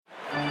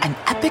An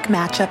epic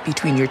matchup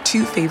between your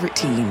two favorite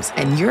teams,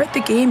 and you're at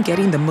the game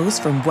getting the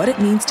most from what it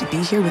means to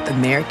be here with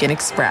American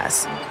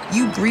Express.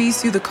 You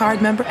breeze through the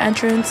card member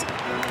entrance,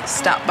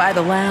 stop by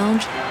the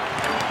lounge.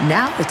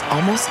 Now it's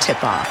almost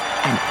tip-off,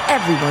 and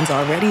everyone's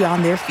already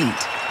on their feet.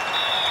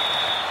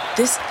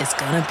 This is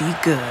gonna be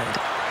good.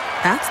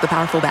 That's the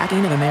powerful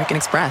backing of American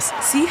Express.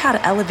 See how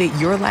to elevate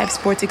your live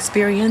sports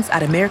experience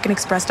at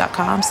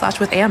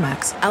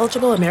americanexpress.com/withAmex.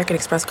 Eligible American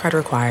Express card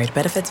required.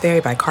 Benefits vary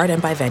by card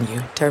and by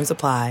venue. Terms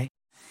apply.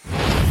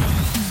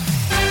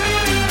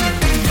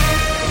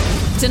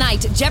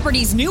 Tonight,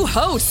 Jeopardy's new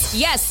hosts.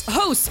 Yes,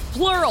 hosts,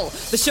 plural.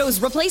 The show's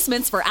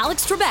replacements for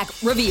Alex Trebek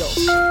revealed.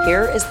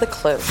 Here is the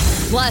clue.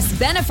 Plus,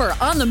 Bennifer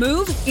on the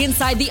move.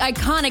 Inside the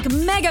iconic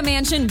mega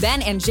mansion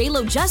Ben and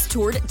J-Lo just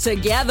toured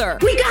together.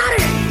 We got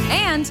it!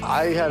 And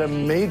I had a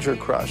major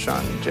crush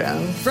on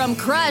Jen. From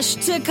crush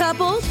to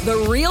couple, the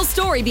real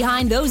story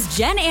behind those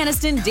Jen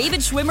Aniston, David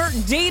Schwimmer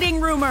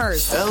dating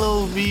rumors.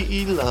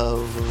 L-O-V-E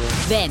love.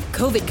 Then,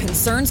 COVID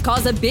concerns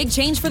cause a big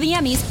change for the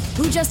Emmys,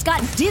 who just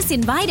got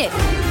disinvited.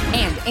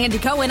 And Andy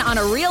Cohen on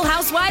a Real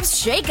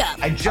Housewives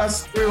shakeup. I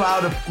just threw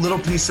out a little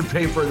piece of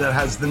paper that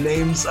has the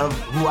names of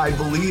who I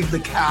believe the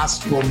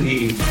cast will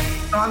be.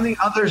 On the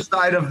other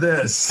side of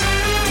this.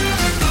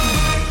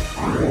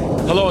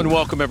 Hello and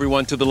welcome,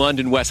 everyone, to the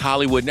London West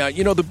Hollywood. Now,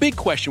 you know, the big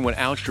question when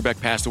Alex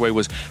Trebek passed away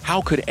was,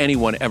 how could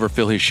anyone ever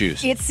fill his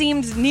shoes? It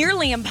seemed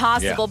nearly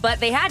impossible, but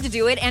they had to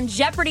do it, and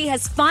Jeopardy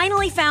has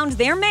finally found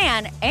their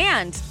man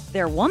and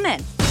their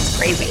woman. It's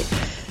crazy.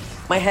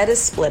 My head is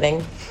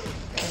splitting.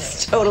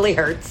 It totally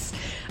hurts.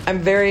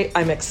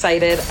 I'm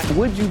excited.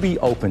 Would you be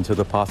open to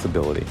the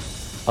possibility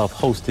of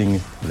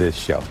hosting this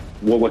show?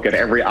 We'll look at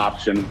every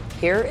option.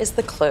 Here is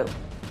the clue.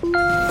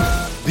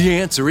 The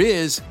answer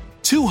is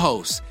two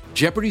hosts.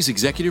 Jeopardy's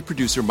executive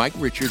producer Mike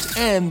Richards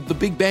and The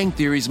Big Bang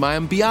Theory's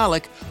Mayim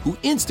Bialik, who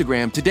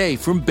Instagrammed today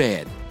from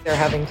bed. They're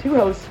having two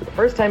hosts for the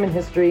first time in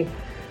history.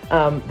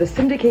 The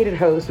syndicated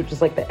host, which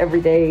is like the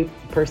everyday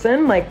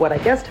person, like what I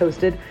guest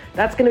hosted,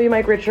 that's going to be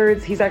Mike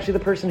Richards. He's actually the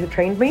person who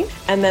trained me.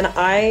 And then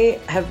I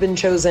have been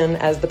chosen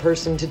as the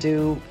person to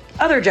do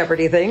other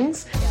Jeopardy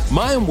things.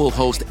 Mayim will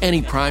host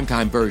any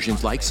primetime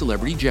versions like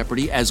Celebrity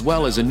Jeopardy, as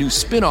well as a new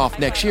spin-off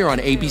next year on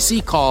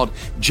ABC called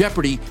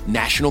Jeopardy!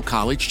 National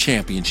College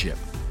Championship.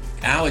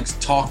 Alex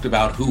talked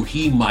about who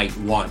he might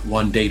want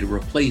one day to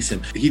replace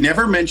him. He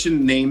never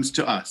mentioned names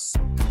to us.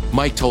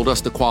 Mike told us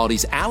the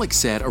qualities Alex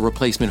said a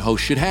replacement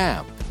host should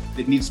have.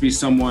 It needs to be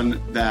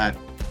someone that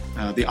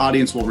the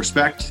audience will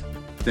respect,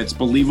 that's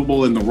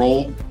believable in the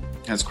role,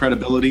 has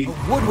credibility.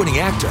 Award-winning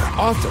actor,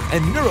 author,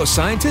 and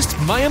neuroscientist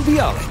Mayim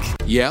Bialik.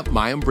 Yeah,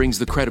 Mayim brings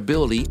the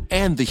credibility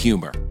and the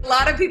humor. A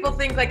lot of people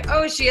think like,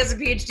 oh, she has a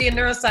PhD in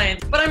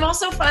neuroscience, but I'm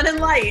also fun and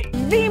light.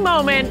 The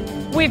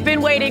moment we've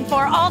been waiting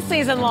for all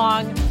season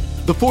long.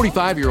 The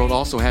 45-year-old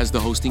also has the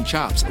hosting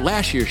chops.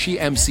 Last year, she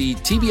emceed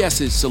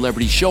TBS's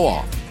Celebrity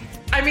Show-Off.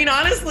 I mean,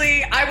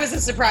 honestly, I was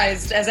as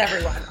surprised as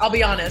everyone, I'll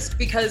be honest,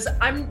 because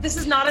this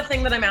is not a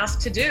thing that I'm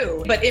asked to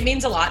do. But it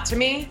means a lot to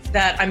me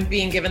that I'm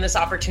being given this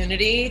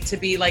opportunity to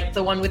be like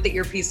the one with the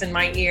earpiece in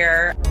my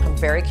ear. I'm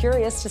very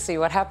curious to see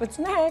what happens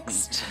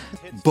next.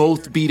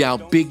 Both beat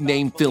out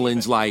big-name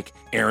fill-ins like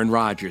Aaron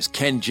Rodgers,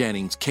 Ken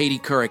Jennings, Katie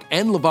Couric,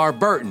 and LeVar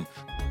Burton.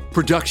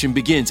 Production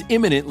begins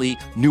imminently.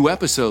 New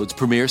episodes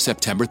premiere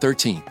September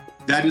 13th.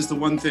 That is the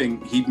one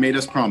thing he made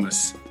us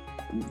promise,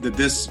 that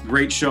this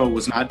great show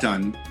was not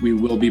done. We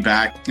will be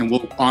back, and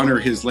we'll honor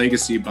his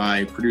legacy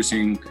by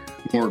producing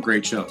more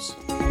great shows.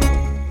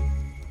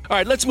 All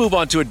right, let's move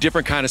on to a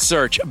different kind of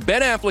search.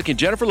 Ben Affleck and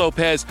Jennifer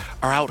Lopez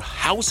are out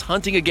house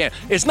hunting again.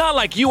 It's not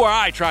like you or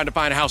I trying to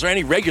find a house, or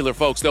any regular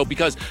folks, though,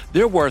 because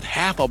they're worth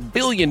 $500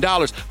 million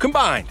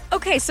combined.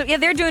 Okay, so yeah,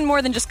 they're doing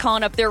more than just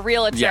calling up their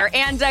realtor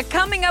and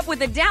coming up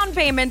with a down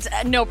payment,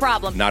 no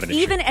problem. Not an issue.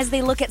 Even as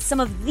they look at some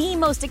of the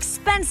most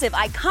expensive,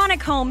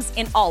 iconic homes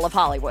in all of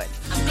Hollywood.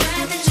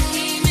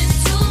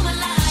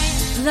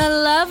 The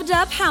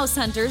loved-up house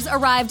hunters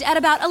arrived at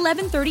about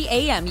 11:30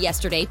 a.m.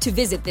 yesterday to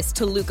visit this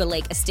Toluca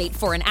Lake estate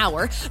for an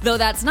hour, though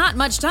that's not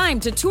much time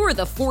to tour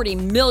the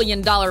 $40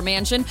 million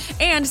mansion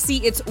and see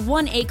its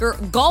 1-acre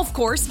golf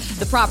course.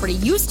 The property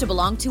used to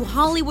belong to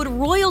Hollywood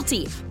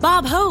royalty,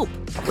 Bob Hope.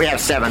 We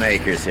have 7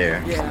 acres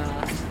here.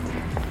 Yeah.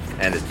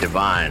 And it's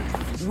divine.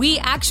 We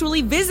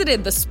actually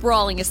visited the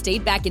sprawling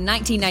estate back in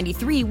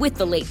 1993 with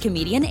the late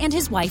comedian and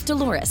his wife,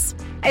 Dolores.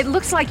 It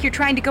looks like you're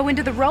trying to go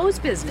into the rose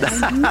business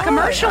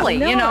commercially,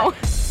 you know.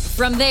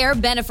 From there,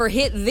 Bennifer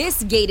hit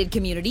this gated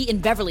community in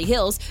Beverly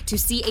Hills to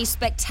see a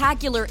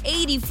spectacular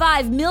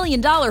 $85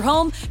 million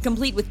home,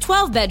 complete with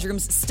 12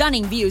 bedrooms,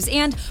 stunning views,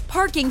 and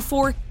parking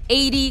for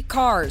 80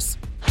 cars.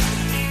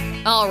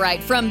 All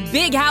right, from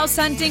big house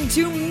hunting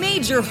to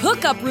major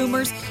hookup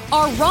rumors,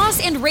 are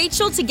Ross and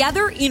Rachel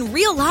together in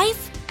real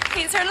life?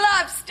 He's her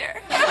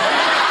lobster.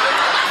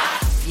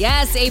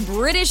 Yes, a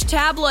British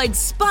tabloid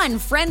spun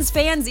Friends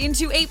fans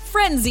into a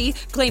frenzy,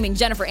 claiming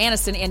Jennifer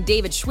Aniston and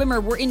David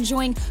Schwimmer were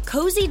enjoying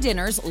cozy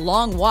dinners,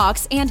 long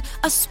walks, and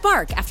a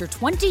spark after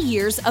 20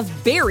 years of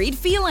buried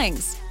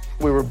feelings.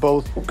 We were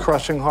both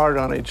crushing hard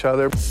on each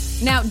other.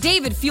 Now,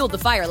 David fueled the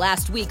fire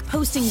last week,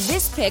 posting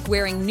this pic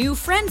wearing new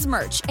Friends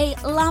merch, a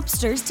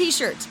Lobsters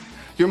t-shirt.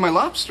 You're my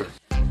lobster.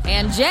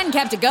 And Jen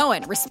kept it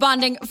going,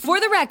 responding, "For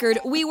the record,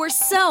 we were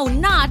so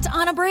not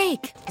on a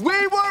break."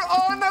 We were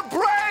on a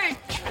break!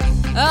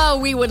 Oh,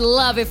 we would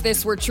love if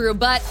this were true,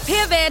 but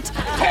pivot!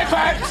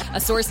 Pivot! A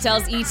source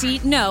tells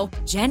ET, no,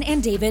 Jen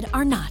and David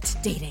are not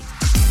dating.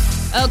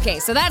 Okay,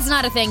 so that's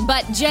not a thing,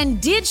 but Jen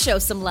did show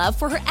some love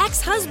for her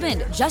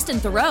ex-husband, Justin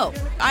Theroux.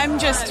 I'm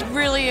just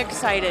really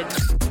excited.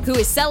 Who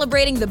is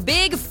celebrating the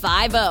big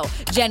 5-0.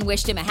 Jen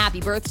wished him a happy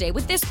birthday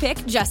with this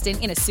pic, Justin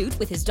in a suit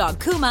with his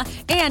dog Kuma,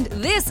 and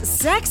this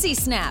sexy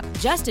snap,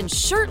 Justin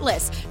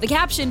shirtless. The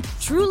caption,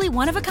 "Truly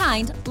one of a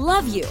kind,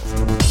 love you."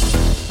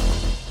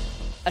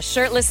 A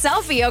shirtless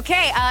selfie,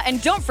 okay. And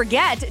don't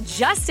forget,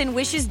 Justin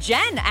wishes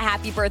Jen a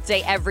happy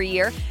birthday every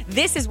year.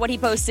 This is what he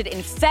posted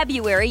in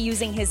February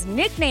using his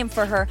nickname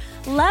for her,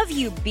 Love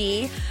You,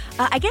 B.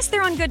 I guess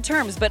they're on good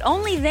terms, but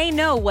only they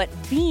know what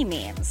B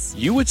means.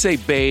 You would say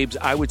babes,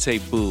 I would say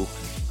boo.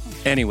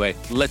 Anyway,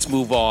 let's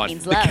move on.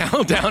 Means The love.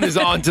 countdown is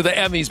on to the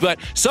Emmys, but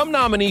some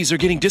nominees are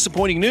getting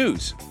disappointing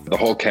news. The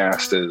whole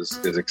cast is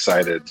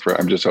excited.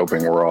 I'm just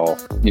hoping we're all,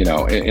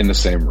 in the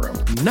same room.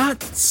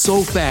 Not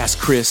so fast,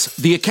 Chris.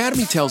 The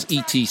Academy tells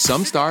ET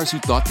some stars who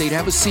thought they'd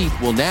have a seat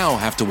will now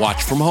have to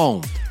watch from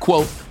home.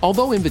 Quote,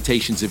 although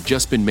invitations have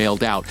just been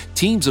mailed out,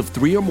 teams of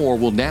 3 or more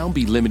will now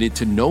be limited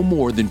to no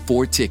more than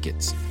 4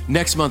 tickets.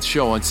 Next month's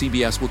show on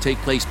CBS will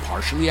take place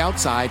partially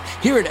outside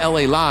here at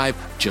LA Live,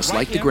 just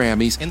like the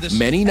Grammys.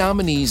 Many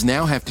nominees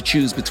now have to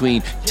choose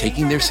between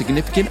taking their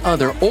significant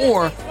other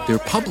or their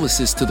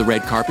publicist to the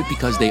red carpet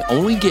because they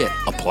only get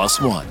a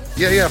 +1.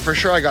 Yeah, for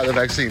sure I got the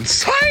vaccine.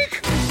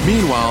 Psych!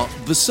 Meanwhile,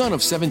 the son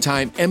of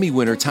 7-time Emmy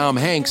winner Tom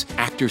Hanks,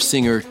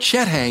 actor-singer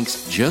Chet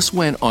Hanks, just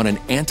went on an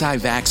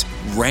anti-vax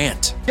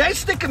rant. You ain't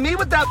sticking me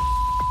with that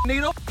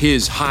needle.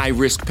 His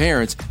high-risk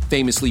parents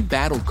famously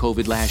battled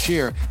COVID last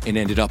year and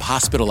ended up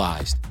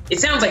hospitalized.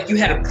 It sounds like you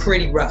had a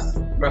pretty rough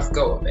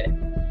go of it.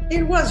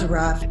 It was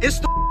rough. It's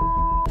the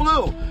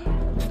flu.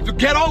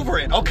 Get over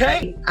it,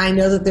 okay? I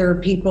know that there are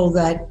people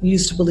that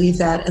used to believe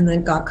that and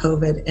then got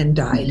COVID and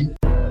died.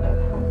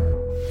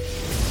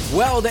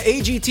 Well, the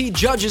AGT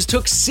judges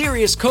took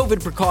serious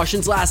COVID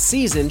precautions last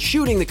season,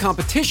 shooting the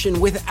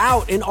competition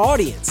without an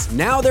audience.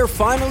 Now they're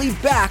finally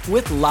back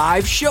with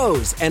live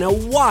shows and a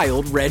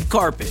wild red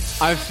carpet.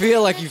 I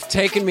feel like you've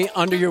taken me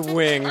under your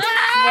wing. What?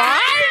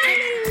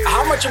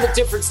 How much of a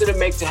difference did it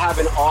make to have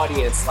an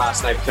audience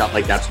last night? I felt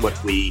like that's what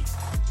we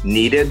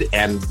needed,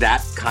 and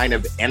that kind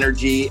of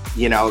energy,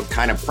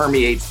 kind of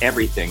permeates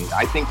everything.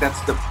 I think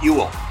that's the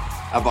fuel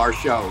of our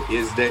show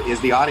is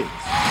the audience.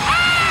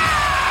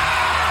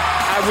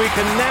 And we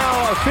can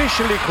now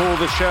officially call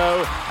the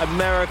show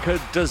America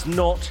Does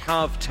Not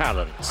Have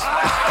Talent.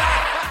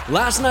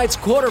 Last night's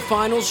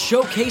quarterfinals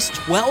showcased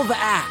 12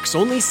 acts.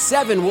 Only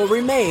 7 will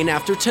remain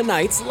after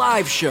tonight's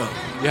live show.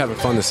 You're having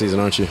fun this season,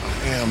 aren't you?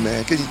 Damn,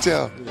 man. Can you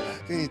tell?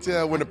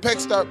 When the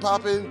pecs start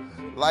popping,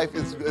 life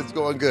is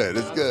going good.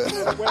 It's good.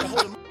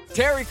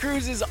 Terry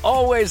Crews is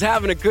always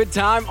having a good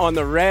time on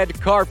the red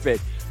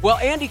carpet. Well,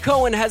 Andy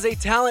Cohen has a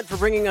talent for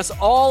bringing us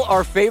all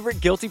our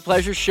favorite guilty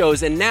pleasure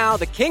shows, and now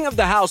the king of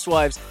the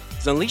housewives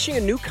is unleashing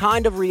a new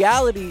kind of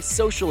reality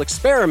social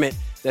experiment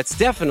that's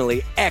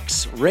definitely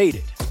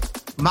X-rated.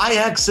 My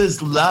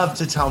exes love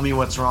to tell me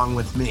what's wrong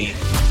with me.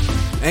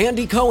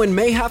 Andy Cohen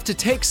may have to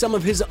take some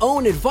of his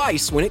own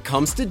advice when it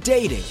comes to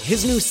dating.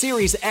 His new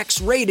series,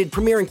 X-Rated,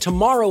 premiering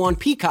tomorrow on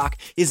Peacock,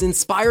 is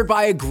inspired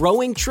by a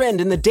growing trend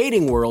in the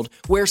dating world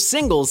where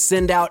singles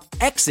send out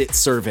exit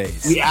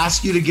surveys. We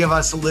ask you to give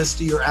us a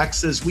list of your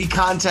exes. We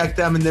contact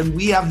them, and then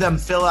we have them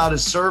fill out a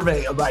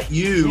survey about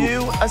you.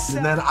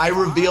 And then I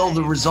reveal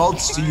the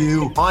results to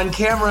you on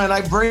camera, and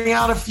I bring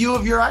out a few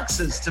of your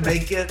exes to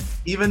make it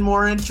even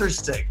more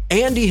interesting.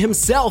 Andy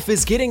himself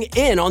is getting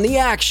in on the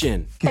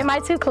action. Am I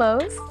too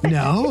close?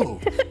 No,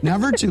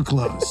 never too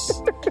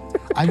close.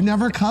 I've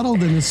never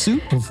cuddled in a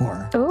suit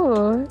before.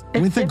 Ooh,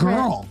 with a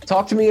girl.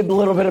 Talk to me a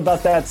little bit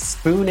about that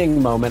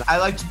spooning moment. I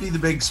like to be the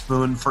big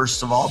spoon,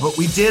 first of all, but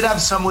we did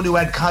have someone who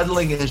had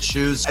cuddling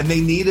issues and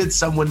they needed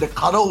someone to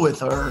cuddle with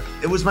her.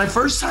 It was my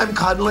first time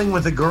cuddling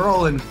with a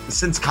girl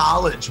since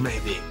college,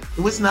 maybe.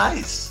 It was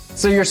nice.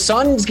 So your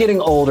son's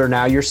getting older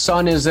now. Your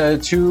son is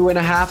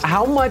 2.5.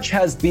 How much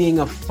has being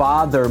a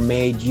father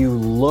made you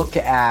look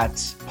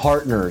at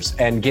partners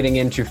and getting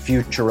into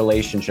future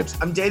relationships?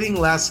 I'm dating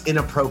less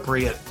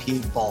inappropriate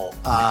people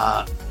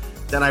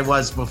than I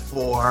was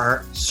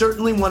before.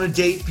 Certainly want to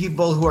date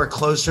people who are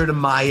closer to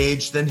my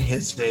age than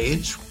his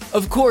age.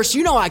 Of course,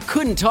 I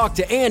couldn't talk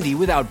to Andy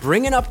without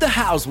bringing up the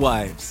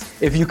housewives.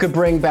 If you could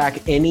bring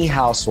back any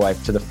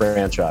housewife to the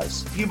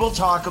franchise. People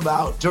talk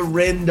about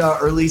Dorinda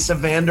or Lisa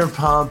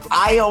Vanderpump.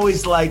 I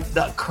always liked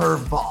the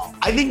curveball.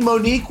 I think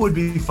Monique would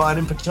be fun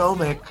in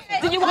Potomac.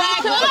 Did you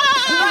want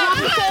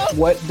to?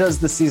 What does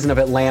the season of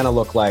Atlanta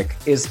look like?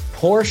 Is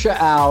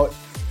Portia out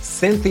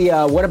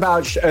Cynthia, what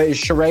about is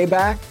Sheree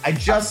back? I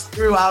just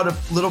threw out a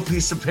little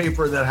piece of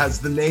paper that has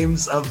the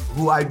names of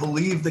who I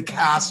believe the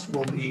cast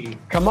will be.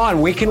 Come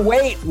on, we can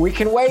wait. We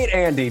can wait,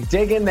 Andy.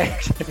 Dig in there.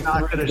 I'm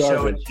not going to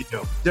show it to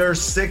you. There are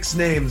 6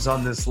 names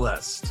on this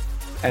list.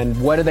 And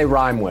what do they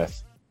rhyme with?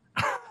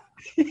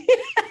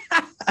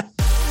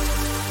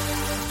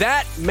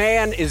 That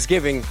man is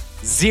giving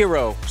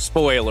 0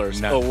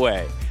 spoilers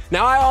away.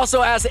 Now, I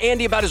also asked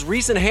Andy about his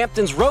recent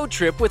Hamptons road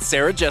trip with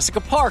Sarah Jessica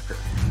Parker.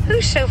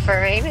 Who's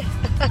chauffeuring?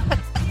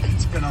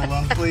 It's been a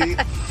lovely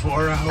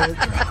 4-hour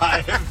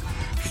drive.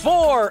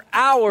 4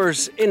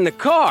 hours in the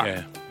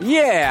car.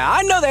 Yeah,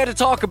 I know they had to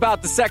talk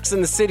about the Sex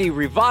and the City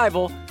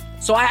revival.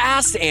 So I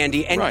asked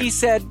Andy, and he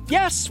said,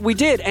 yes, we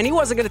did. And he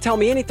wasn't going to tell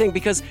me anything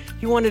because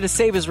he wanted to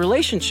save his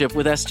relationship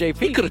with SJP.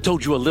 He could have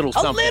told you a little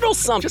something. A little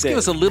something. Just give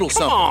us a little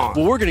something. On.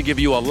 Well, we're going to give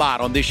you a lot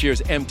on this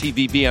year's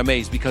MTV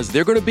VMAs because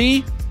they're going to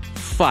be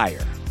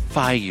fire.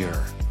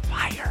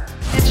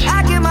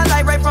 I get my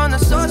life right from the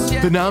source,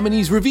 yeah. The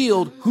nominees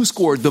revealed who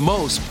scored the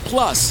most.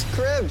 Plus,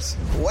 Cribs,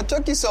 what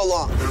took you so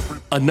long?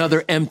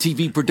 Another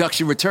MTV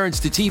production returns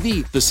to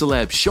TV. The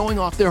celebs showing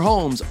off their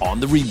homes on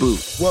the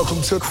reboot.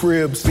 Welcome to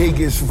Cribs'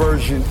 biggest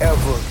version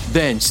ever.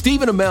 Then,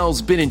 Stephen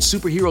Amell's been in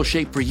superhero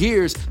shape for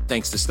years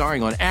thanks to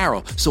starring on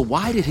Arrow. So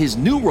why did his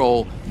new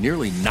role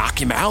nearly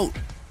knock him out?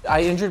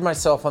 I injured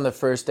myself on the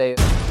first day.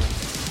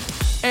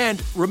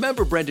 And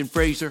remember Brendan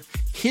Fraser?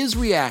 His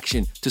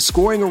reaction to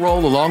scoring a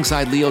role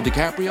alongside Leo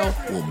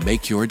DiCaprio will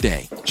make your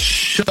day.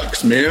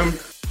 Shucks, ma'am.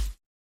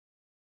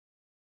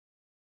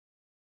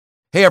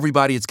 Hey,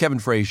 everybody, it's Kevin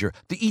Frazier.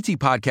 The ET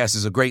Podcast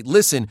is a great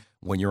listen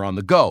when you're on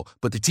the go,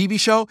 but the TV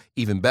show,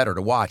 even better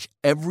to watch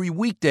every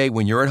weekday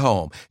when you're at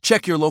home.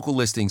 Check your local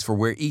listings for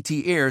where ET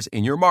airs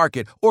in your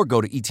market or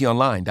go to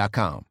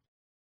etonline.com.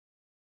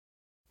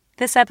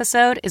 This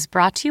episode is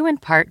brought to you in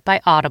part by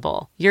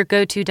Audible, your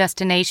go-to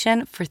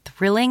destination for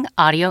thrilling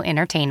audio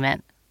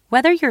entertainment.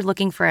 Whether you're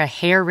looking for a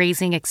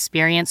hair-raising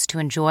experience to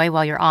enjoy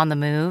while you're on the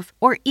move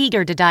or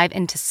eager to dive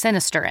into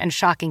sinister and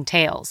shocking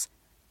tales,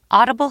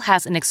 Audible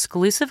has an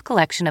exclusive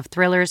collection of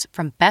thrillers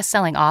from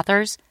best-selling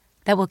authors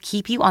that will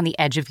keep you on the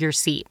edge of your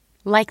seat,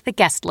 like The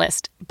Guest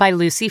List by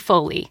Lucy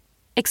Foley.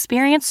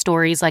 Experience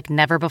stories like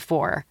never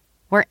before,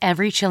 where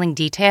every chilling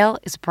detail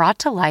is brought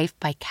to life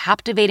by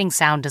captivating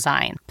sound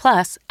design.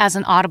 Plus, as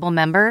an Audible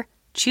member,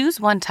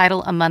 choose one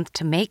title a month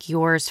to make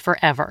yours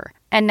forever.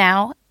 And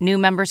now, new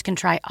members can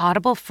try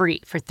Audible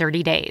free for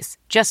 30 days.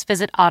 Just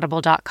visit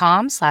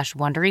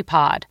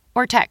audible.com/WonderyPod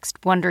or text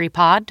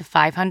WonderyPod to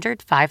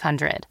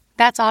 500-500.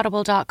 That's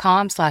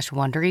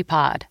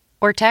audible.com/WonderyPod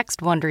or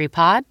text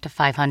WonderyPod to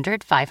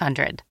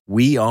 500-500.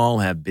 We all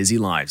have busy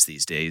lives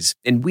these days,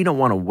 and we don't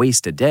want to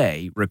waste a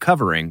day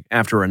recovering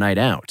after a night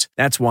out.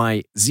 That's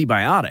why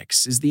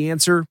ZBiotics is the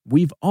answer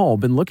we've all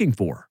been looking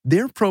for.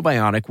 Their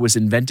probiotic was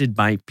invented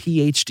by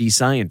PhD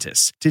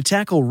scientists to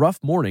tackle rough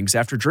mornings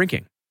after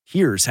drinking.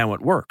 Here's how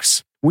it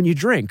works. When you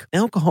drink,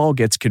 alcohol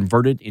gets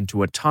converted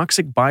into a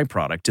toxic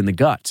byproduct in the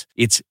gut.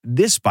 It's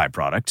this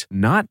byproduct,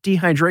 not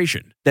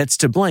dehydration, that's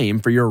to blame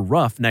for your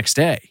rough next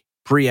day.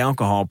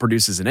 Pre-alcohol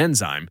produces an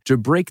enzyme to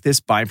break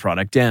this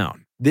byproduct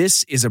down.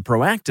 This is a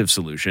proactive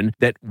solution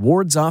that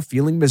wards off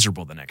feeling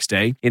miserable the next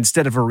day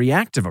instead of a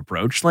reactive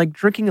approach like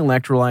drinking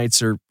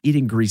electrolytes or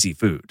eating greasy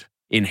food.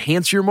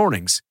 Enhance your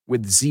mornings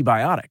with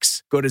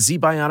ZBiotics. Go to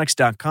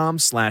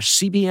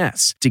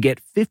zbiotics.com/CBS to get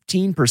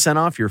 15%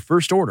 off your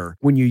first order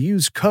when you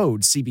use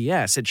code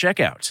CBS at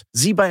checkout.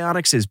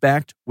 ZBiotics is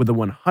backed with a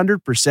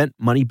 100%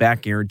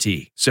 money-back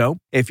guarantee. So,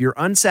 if you're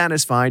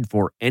unsatisfied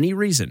for any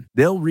reason,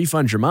 they'll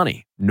refund your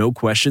money. No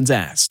questions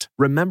asked.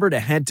 Remember to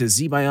head to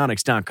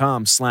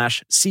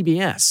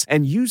zbiotics.com/CBS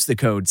and use the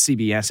code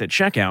CBS at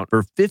checkout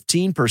for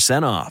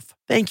 15% off.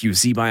 Thank you,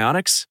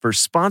 ZBiotics, for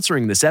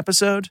sponsoring this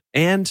episode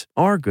and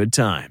our good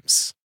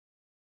times.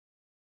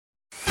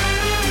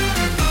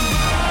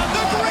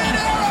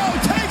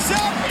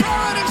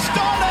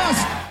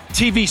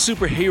 TV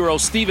superhero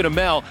Stephen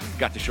Amell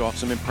got to show off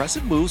some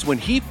impressive moves when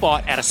he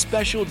fought at a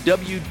special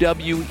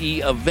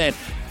WWE event.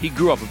 He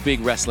grew up a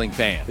big wrestling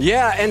fan.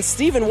 Yeah, and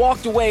Stephen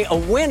walked away a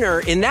winner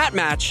in that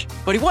match,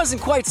 but he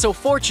wasn't quite so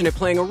fortunate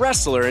playing a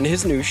wrestler in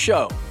his new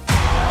show.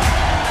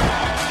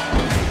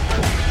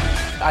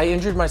 I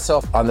injured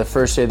myself on the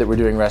first day that we're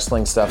doing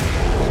wrestling stuff.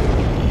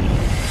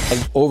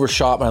 I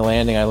overshot my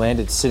landing. I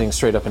landed sitting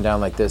straight up and down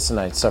like this, and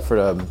I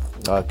suffered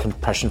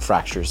compression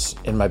fractures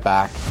in my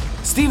back.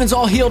 Stephen's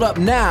all healed up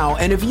now,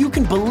 and if you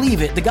can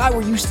believe it, the guy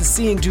we're used to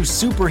seeing do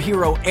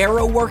superhero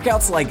Arrow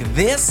workouts like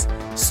this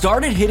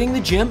started hitting the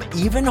gym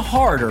even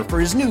harder for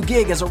his new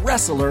gig as a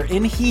wrestler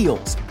in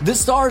heels. The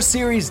Starz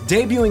series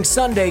debuting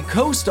Sunday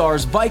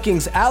co-stars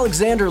Vikings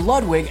Alexander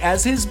Ludwig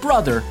as his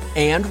brother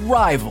and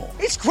rival.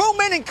 It's grown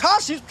men in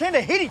costumes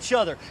pretending to hit each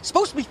other. It's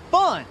supposed to be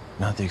fun.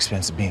 Not at the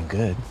expense of being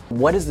good.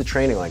 What is the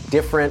training like?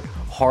 Different?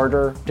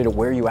 Harder? Did it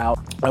wear you out?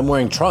 I'm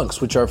wearing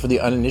trunks, which are for the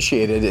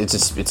uninitiated. It's a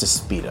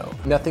Speedo.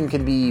 Nothing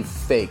can be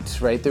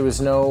faked, right? There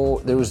was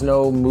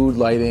no mood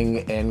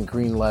lighting and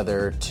green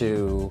leather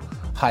to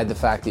hide the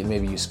fact that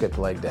maybe you skipped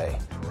leg day.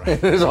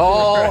 It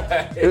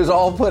was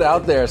all put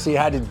out there, so you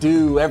had to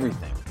do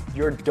everything.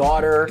 Your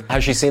daughter,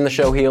 has she seen the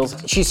show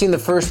Heels? She's seen the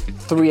first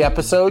 3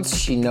 episodes.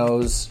 She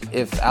knows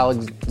if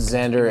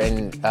Alexander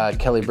and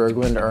Kelly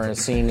Berglund are in a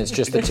scene, it's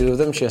just the 2 of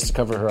them. She has to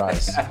cover her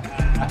eyes.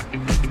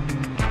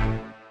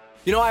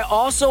 You know, I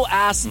also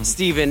asked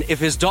Steven if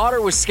his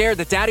daughter was scared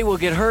that Daddy will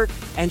get hurt,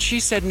 and she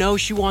said no,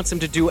 she wants him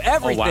to do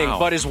everything. wow.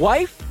 But his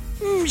wife?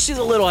 She's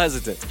a little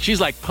hesitant.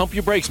 She's like, pump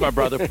your brakes, my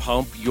brother,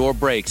 pump your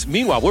brakes.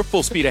 Meanwhile, we're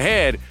full speed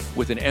ahead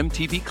with an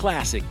MTV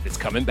classic that's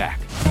coming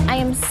back. I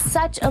am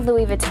such a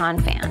Louis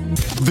Vuitton fan.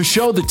 The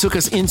show that took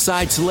us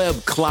inside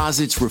celeb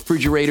closets,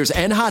 refrigerators,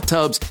 and hot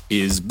tubs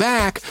is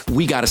back.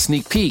 We got a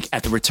sneak peek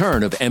at the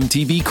return of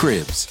MTV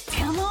Cribs.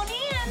 Come on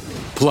in.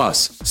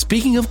 Plus,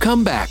 speaking of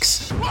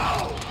comebacks,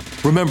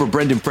 remember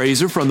Brendan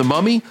Fraser from The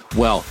Mummy?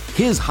 Well,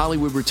 his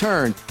Hollywood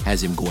return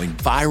has him going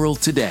viral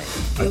today.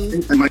 I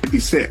think I might be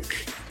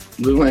sick.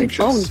 A little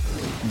anxious.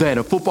 Then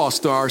a football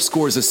star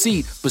scores a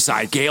seat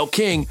beside Gayle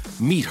King.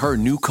 Meet her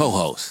new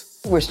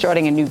co-host. We're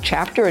starting a new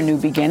chapter, a new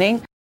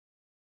beginning.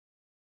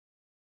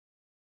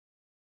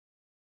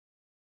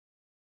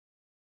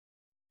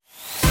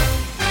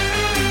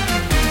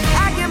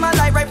 I get my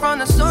light right from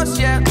the source,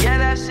 yeah,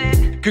 that's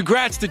it.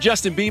 Congrats to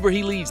Justin Bieber.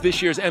 He leads this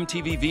year's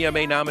MTV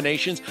VMA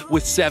nominations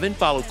with 7,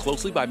 followed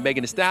closely by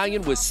Megan Thee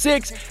Stallion with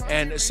 6,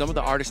 and some of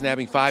the artists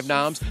nabbing 5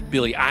 noms,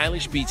 Billie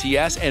Eilish,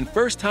 BTS, and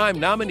first-time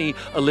nominee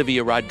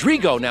Olivia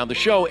Rodrigo. Now, the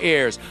show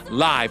airs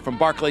live from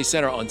Barclays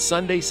Center on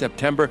Sunday,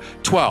 September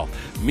 12th.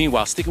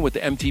 Meanwhile, sticking with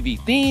the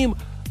MTV theme,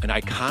 an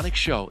iconic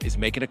show is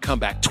making a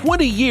comeback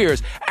 20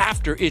 years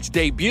after its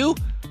debut.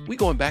 We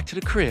going back to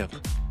the crib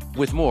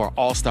with more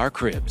All-Star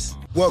Cribs.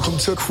 Welcome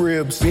to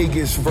Cribs'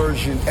 biggest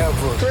version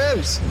ever.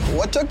 Cribs,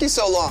 what took you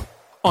so long?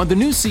 On the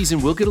new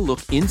season, we'll get a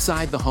look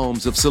inside the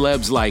homes of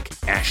celebs like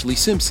Ashley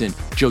Simpson,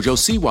 JoJo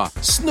Siwa,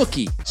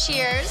 Snooki,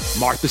 Cheers.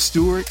 Martha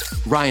Stewart,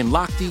 Ryan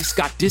Lochte,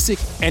 Scott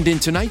Disick, and in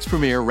tonight's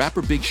premiere,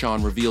 rapper Big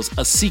Sean reveals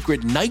a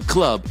secret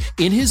nightclub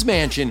in his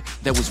mansion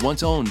that was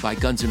once owned by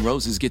Guns N'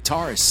 Roses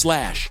guitarist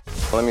Slash.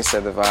 Let me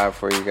set the vibe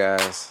for you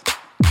guys.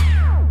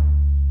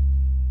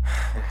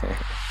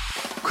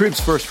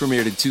 Cribs first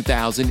premiered in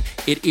 2000.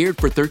 It aired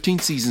for 13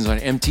 seasons on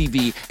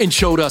MTV and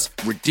showed us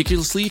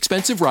ridiculously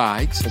expensive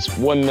rides. It's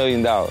 $1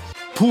 million.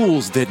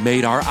 Pools that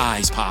made our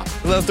eyes pop.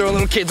 Love throwing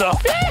little kids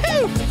off.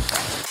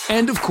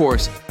 And of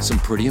course, some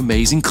pretty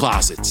amazing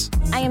closets.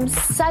 I am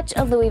such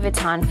a Louis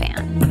Vuitton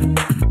fan.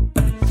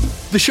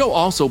 The show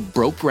also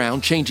broke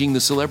ground, changing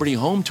the celebrity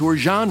home tour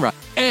genre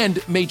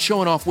and made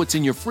showing off what's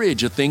in your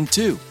fridge a thing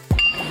too.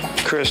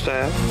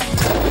 Crystal.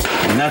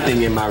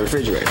 Nothing in my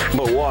refrigerator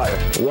but water.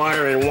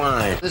 Water and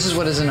wine. This is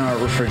what is in our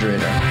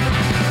refrigerator.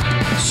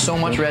 So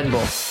much Red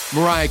Bull.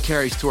 Mariah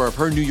Carey's tour of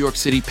her New York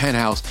City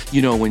penthouse,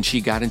 you know, when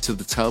she got into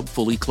the tub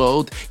fully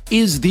clothed,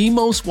 is the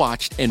most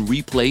watched and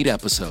replayed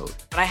episode.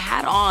 I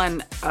had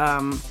on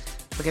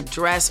like a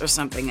dress or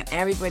something, and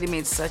everybody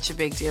made such a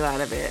big deal out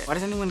of it. Why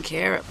does anyone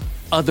care?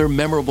 Other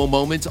memorable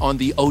moments on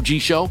the OG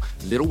show,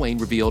 Lil Wayne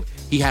revealed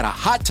he had a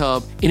hot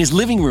tub in his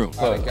living room.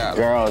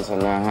 Girls in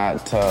the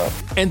hot tub.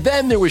 And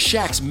then there was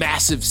Shaq's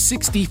massive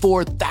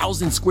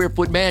 64,000 square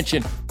foot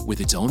mansion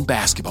with its own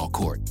basketball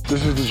court.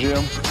 This is the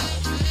gym,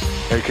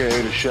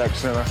 aka the Shaq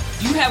Center.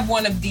 You have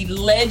one of the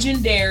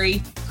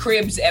legendary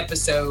Cribs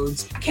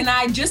episodes. Can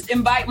I just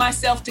invite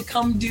myself to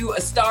come do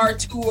a star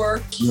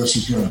tour?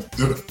 Yes, you can.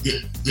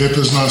 If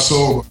it's not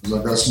sold, I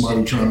got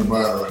somebody trying to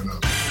buy it right now.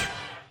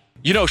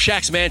 You know,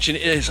 Shaq's mansion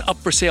is up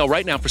for sale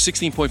right now for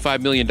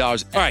 $16.5 million. All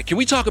right, can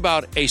we talk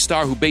about a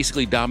star who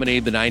basically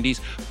dominated the 90s,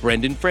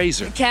 Brendan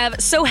Fraser?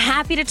 Kev, so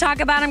happy to talk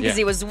about him because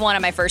he was one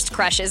of my first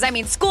crushes. I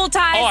mean, School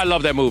Ties. Oh, I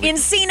love that movie.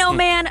 Encino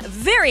Man,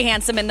 very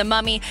handsome in The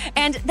Mummy.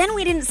 And then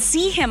we didn't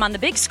see him on the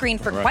big screen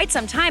for quite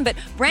some time, but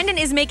Brendan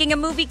is making a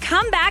movie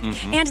comeback,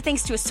 and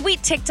thanks to a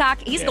sweet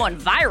TikTok, he's going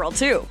viral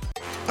too.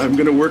 I'm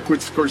going to work with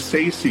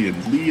Scorsese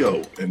and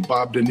Leo and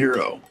Bob De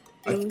Niro.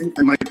 I think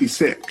I might be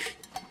sick.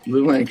 A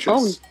little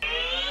anxious.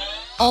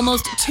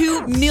 Almost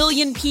 2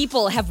 million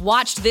people have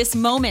watched this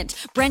moment.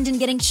 Brendan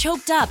getting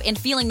choked up and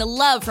feeling the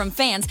love from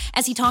fans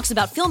as he talks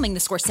about filming the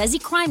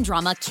Scorsese crime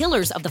drama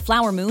Killers of the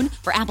Flower Moon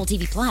for Apple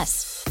TV+.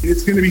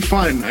 It's going to be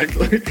fun.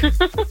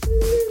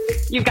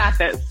 You got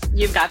this.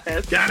 You've got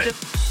this. Got it.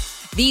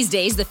 These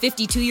days, the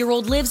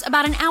 52-year-old lives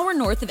about an hour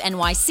north of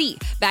NYC.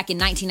 Back in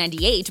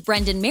 1998,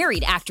 Brendan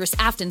married actress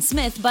Afton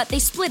Smith, but they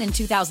split in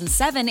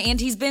 2007, and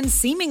he's been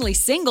seemingly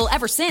single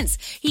ever since.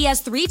 He has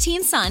 3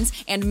 teen sons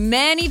and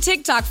many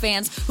TikTok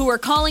fans who are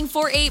calling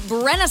for a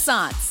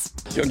Brennaissance.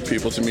 Young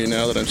people to me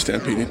now that I'm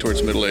stampeding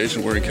towards middle age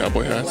and wearing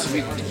cowboy hats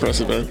to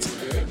press events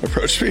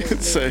approach me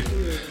and say,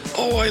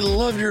 "Oh, I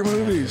love your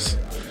movies.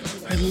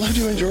 I loved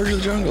you in George of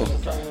the Jungle.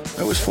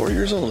 I was 4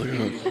 years old."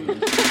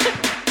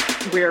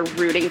 We're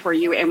rooting for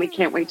you, and we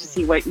can't wait to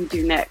see what you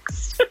do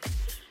next.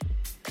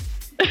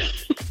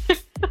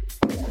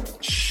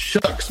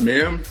 Shucks,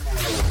 ma'am.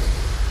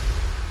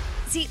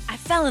 See, I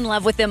fell in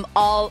love with him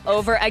all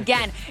over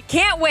again.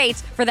 Can't wait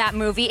for that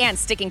movie. And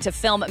sticking to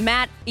film,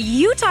 Matt,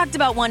 you talked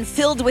about one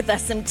filled with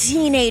some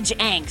teenage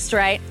angst,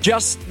 right?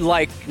 Just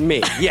like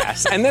me,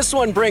 yes. And this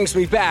one brings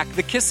me back.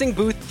 The Kissing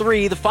Booth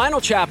 3, the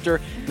final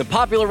chapter, the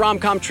popular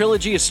rom-com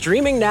trilogy is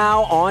streaming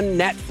now on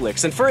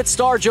Netflix. And for its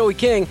star, Joey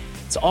King,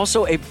 it's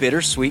also a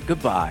bittersweet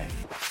goodbye.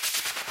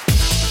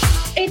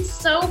 It's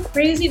so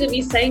crazy to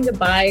be saying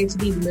goodbye to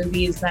these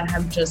movies that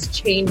have just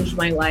changed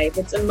my life.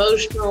 It's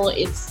emotional,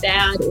 it's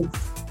sad,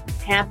 it's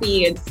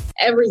happy, it's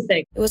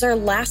everything. It was our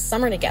last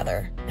summer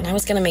together, and I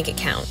was gonna make it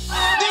count.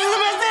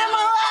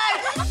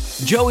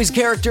 Joey's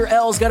character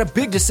Elle's got a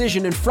big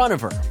decision in front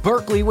of her.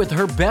 Berkeley with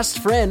her best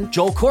friend,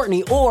 Joel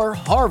Courtney, or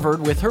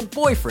Harvard with her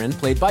boyfriend,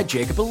 played by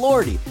Jacob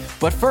Elordi.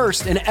 But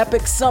first, an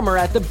epic summer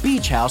at the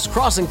beach house,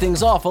 crossing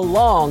things off a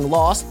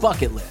long-lost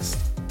bucket list.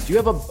 Do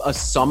you have a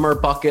summer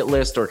bucket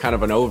list or kind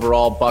of an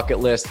overall bucket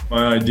list?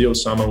 My ideal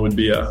summer would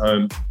be at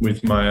home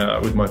with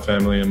my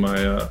family and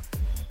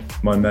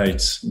my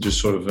mates, just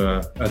sort of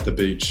at the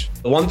beach.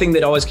 The one thing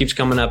that always keeps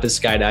coming up is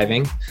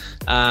skydiving.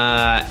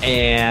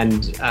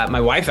 And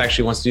my wife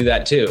actually wants to do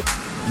that too.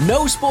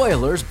 No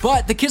spoilers,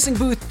 but The Kissing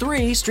Booth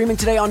 3, streaming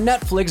today on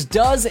Netflix,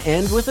 does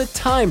end with a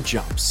time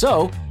jump.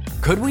 So,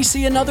 could we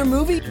see another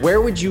movie?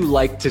 Where would you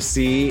like to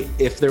see,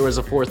 if there was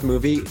a fourth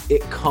movie,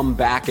 it come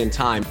back in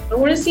time? I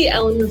want to see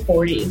Elle in her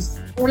 40s.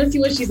 I want to see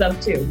what she's up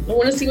to. I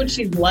want to see what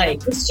she's like.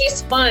 Because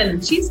she's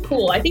fun. She's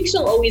cool. I think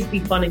she'll always be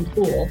fun and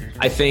cool.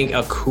 I think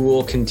a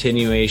cool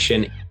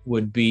continuation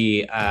would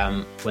be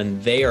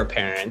when they are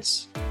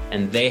parents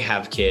and they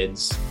have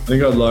kids. I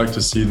think I'd like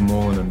to see them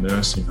all in a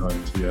nursing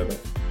home together.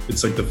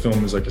 It's like the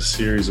film is like a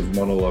series of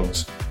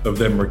monologues of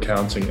them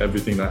recounting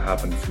everything that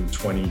happened from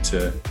 20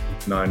 to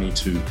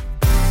 92.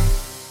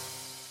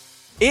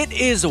 It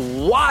is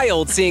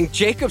wild seeing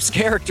Jacob's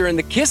character in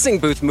the Kissing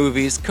Booth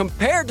movies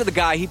compared to the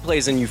guy he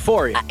plays in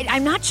Euphoria.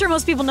 I'm not sure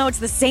most people know it's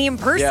the same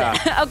person.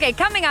 Yeah. Okay,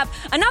 coming up,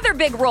 another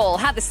big role.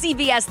 How the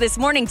CBS This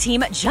Morning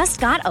team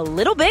just got a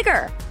little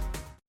bigger.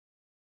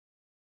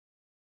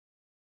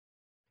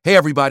 Hey,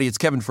 everybody, it's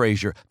Kevin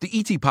Frazier. The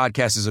ET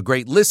Podcast is a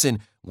great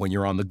listen when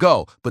you're on the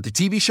go, but the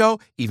TV show,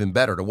 even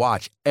better to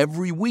watch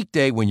every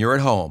weekday when you're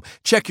at home.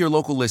 Check your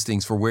local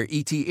listings for where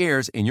ET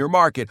airs in your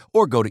market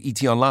or go to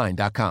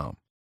etonline.com.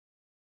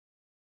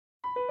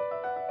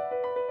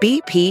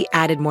 BP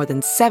added more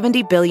than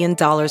 $70 billion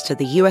to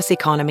the U.S.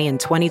 economy in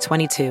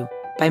 2022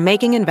 by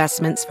making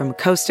investments from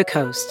coast to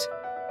coast.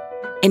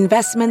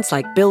 Investments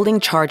like building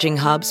charging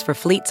hubs for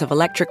fleets of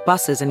electric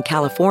buses in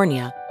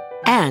California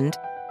and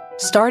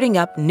starting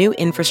up new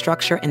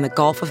infrastructure in the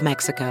Gulf of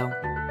Mexico.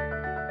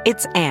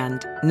 It's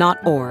and,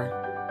 not or.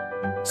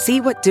 See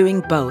what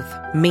doing both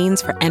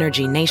means for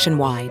energy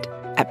nationwide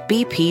at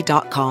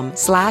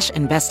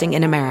bp.com/investing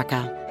in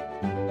America.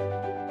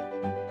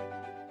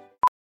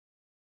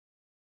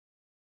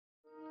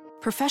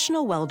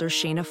 Professional welder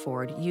Shayna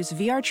Ford used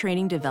VR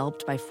training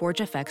developed by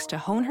ForgeFX to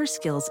hone her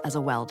skills as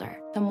a welder.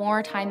 The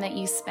more time that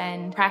you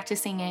spend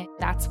practicing it,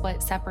 that's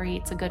what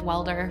separates a good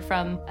welder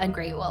from a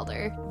great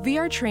welder.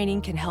 VR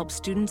training can help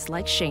students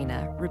like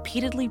Shayna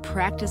repeatedly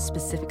practice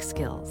specific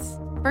skills.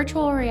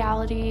 Virtual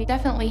reality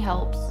definitely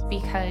helps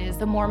because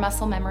the more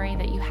muscle memory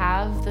that you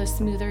have, the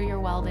smoother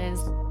your weld is.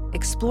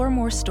 Explore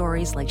more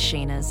stories like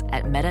Shayna's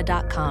at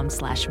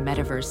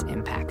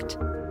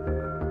meta.com/metaverseimpact.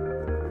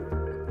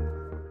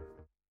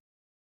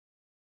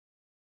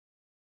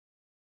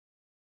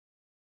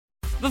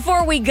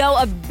 Before we go,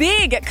 a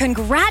big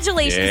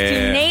congratulations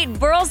to Nate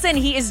Burleson.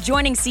 He is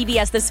joining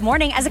CBS This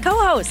Morning as a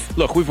co-host.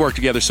 Look, we've worked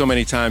together so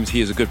many times.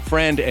 He is a good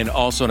friend and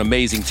also an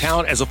amazing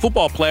talent as a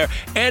football player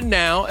and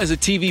now as a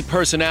TV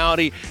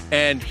personality.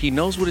 And he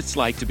knows what it's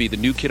like to be the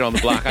new kid on the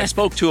block. I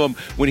spoke to him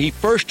when he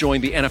first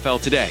joined the NFL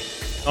Today.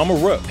 I'm a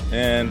rook,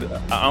 and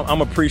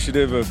I'm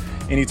appreciative of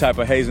any type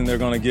of hazing they're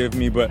going to give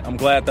me, but I'm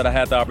glad that I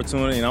had the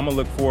opportunity, and I'm going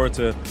to look forward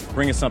to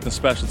bringing something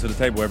special to the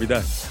table every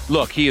day.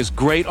 Look, he is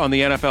great on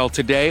the NFL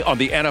Today, on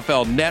the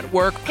NFL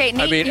Network. Okay,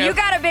 Nate, you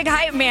got a big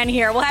hype man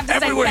here. We'll have to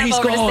send everywhere him he's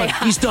over gone, to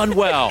say he's done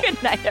well.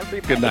 Good night,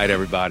 everybody. Good night,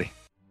 everybody.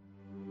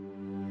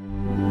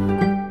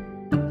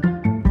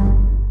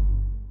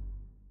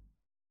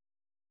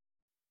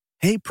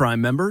 Hey, Prime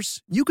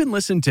members, you can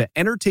listen to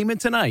Entertainment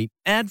Tonight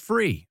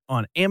ad-free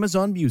on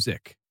Amazon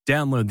Music.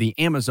 Download the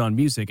Amazon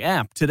Music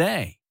app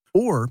today.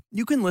 Or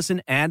you can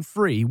listen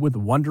ad-free with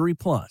Wondery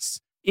Plus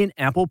in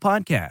Apple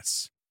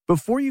Podcasts.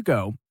 Before you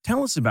go,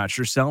 tell us about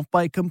yourself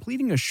by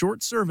completing a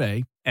short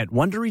survey at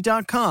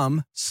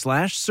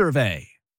Wondery.com/survey.